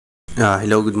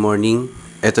Hello, good morning.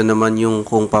 Ito naman yung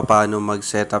kung paano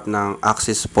mag-setup ng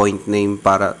access point name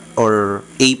para or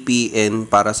APN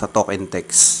para sa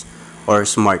Talkntxt or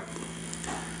Smart.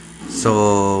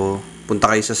 So,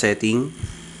 punta kayo sa setting.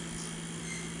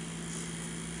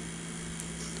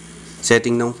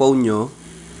 Setting ng phone nyo.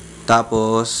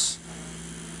 Tapos,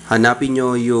 hanapin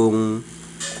nyo yung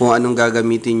kung anong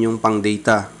gagamitin yung pang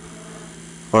data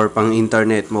or pang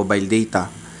internet, mobile data.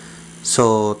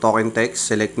 So, Talkntxt,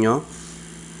 select nyo.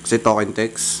 Kasi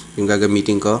Talkntxt, yung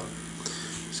gagamitin ko.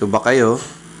 So, ba kayo,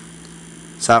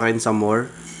 sa akin sa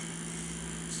more.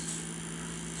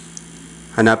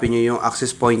 Hanapin nyo yung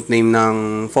access point name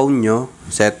ng phone nyo.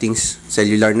 Settings,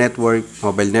 cellular network,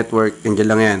 mobile network, yun dyan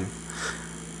lang yan.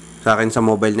 Sa akin sa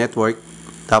mobile network.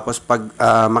 Tapos, pag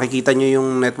makikita nyo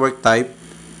yung network type,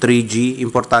 3G,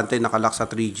 importante nakalock sa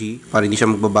 3G para hindi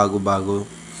siya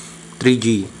magbabago-bago.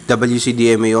 3G,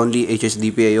 WCDMA only,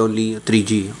 HSDPA only,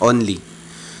 3G only.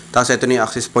 Tapos ito na yung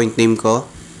access point name ko.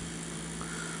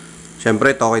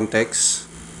 Siyempre, Talkntxt.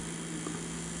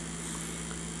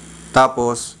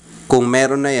 Tapos, kung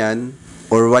meron na yan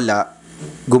or wala,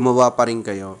 gumawa pa rin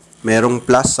kayo. Merong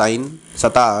plus sign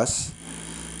sa taas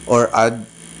or add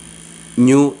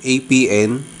new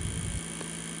APN.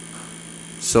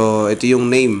 So, ito yung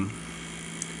name.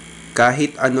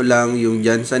 Kahit ano lang yung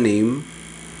dyan sa name,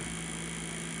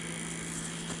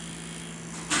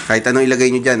 kahit anong ilagay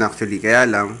nyo dyan actually. Kaya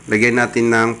lang, lagyan natin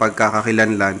ng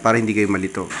pagkakakilanlan para hindi kayo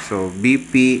malito. So,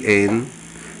 VPN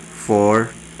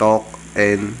for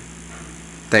Talkntxt.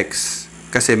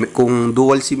 Kasi kung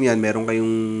dual SIM yan, meron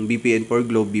kayong VPN for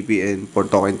Globe, VPN for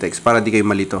Talkntxt para hindi kayo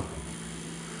malito.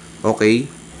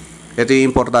 Okay? Ito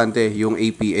yung importante, yung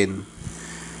APN.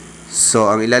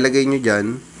 So, ang ilalagay nyo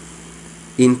dyan,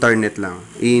 internet lang.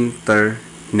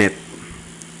 Internet.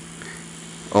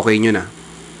 Okay nyo na.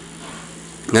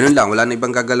 Ganun lang, wala na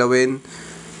ibang gagalawin.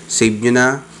 Save nyo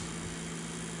na.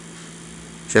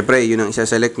 Syempre, yun ang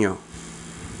isa-select nyo.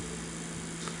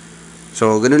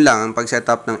 So, ganun lang ang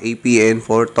pag-setup ng APN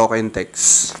for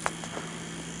Talkntxt.